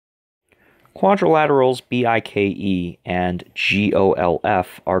Quadrilaterals BIKE and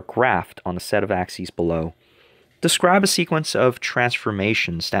GOLF are graphed on the set of axes below. Describe a sequence of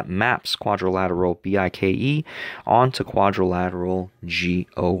transformations that maps quadrilateral BIKE onto quadrilateral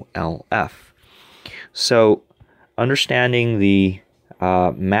GOLF. So, understanding the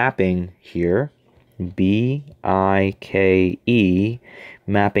mapping here, BIKE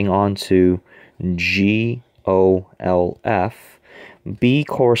mapping onto GOLF, B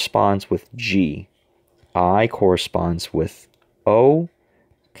corresponds with G, I corresponds with O,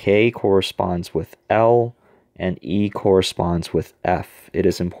 K corresponds with L, and E corresponds with F. It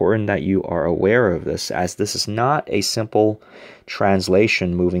is important that you are aware of this, as this is not a simple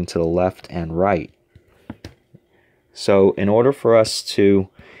translation moving to the left and right. So in order for us to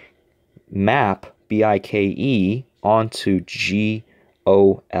map BIKE onto GOLF,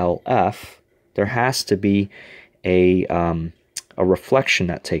 there has to be a reflection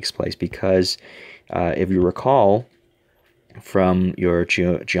that takes place, because if you recall from your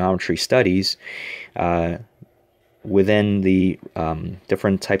geometry studies, within the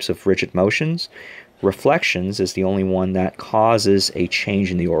different types of rigid motions, reflections is the only one that causes a change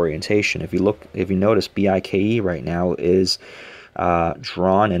in the orientation. If you notice, BIKE right now is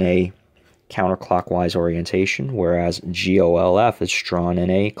drawn in a counterclockwise orientation, whereas GOLF is drawn in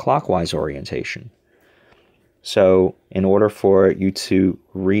a clockwise orientation. So in order for you to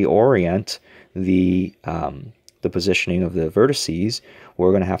reorient the positioning of the vertices,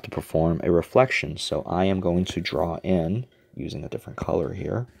 we're going to have to perform a reflection. So I am going to draw in, using a different color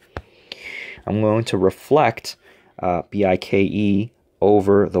here, I'm going to reflect BIKE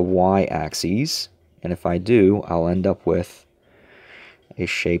over the y-axis, and if I do, I'll end up with a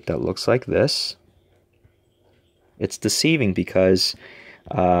shape that looks like this. It's deceiving because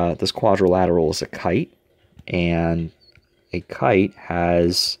this quadrilateral is a kite, and a kite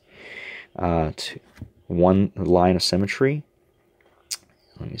has one line of symmetry.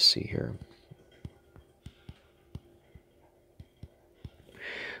 Let me see here.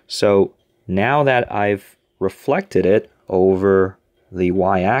 So now that I've reflected it over the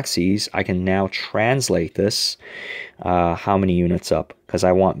y-axis, I can now translate this how many units up, because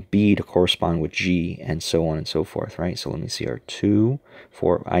I want B to correspond with G, and so on and so forth, right? So let me see here, 2,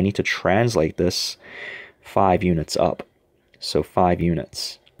 4, I need to translate this 5 units up. So 5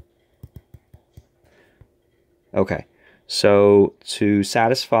 units. Okay, so to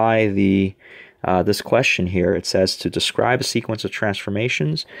satisfy the this question here, it says to describe a sequence of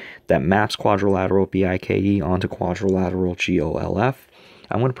transformations that maps quadrilateral BIKE onto quadrilateral GOLF.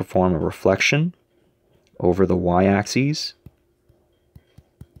 I'm going to perform a reflection over the y-axis,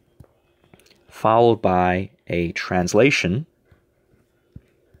 followed by a translation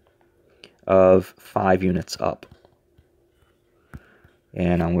of 5 units up.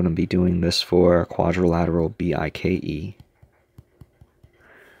 And I'm going to be doing this for quadrilateral BIKE.